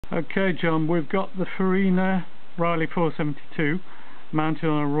Okay John, we've got the Farina Riley 472 mounted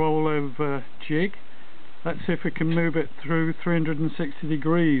on a rollover jig. Let's see if we can move it through 360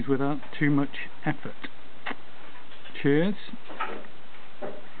 degrees without too much effort. Cheers.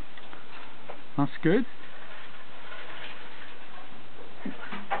 That's good.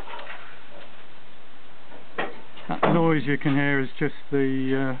 That noise you can hear is just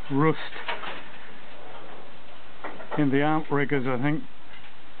the rust in the outriggers, I think,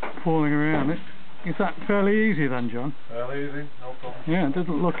 falling around it. Is that fairly easy then, John? Fairly easy, no problem. Yeah, it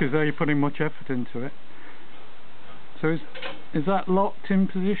doesn't look as though you're putting much effort into it. So is that locked in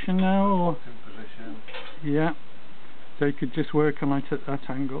position now? Or? Locked in position. Yeah. So you could just work on it at that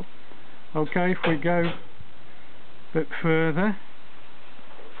angle. Okay, if we go a bit further,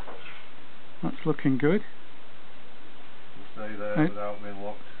 that's looking good. We'll stay there without being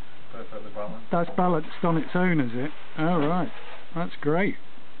locked. Perfectly balanced. That's balanced on its own, is it? Oh, right. That's great.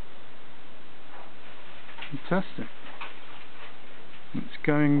 Fantastic. It's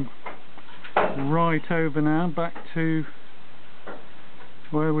going right over now, back to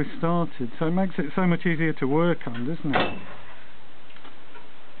where we started. So it makes it so much easier to work on, doesn't it?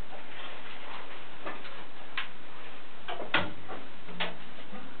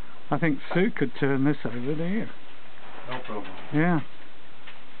 I think Sue could turn this over, do you? No problem. Yeah.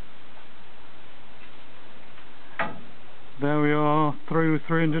 There we are, through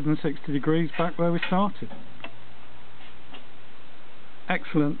 360 degrees back where we started.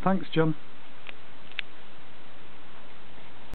 Excellent, thanks John.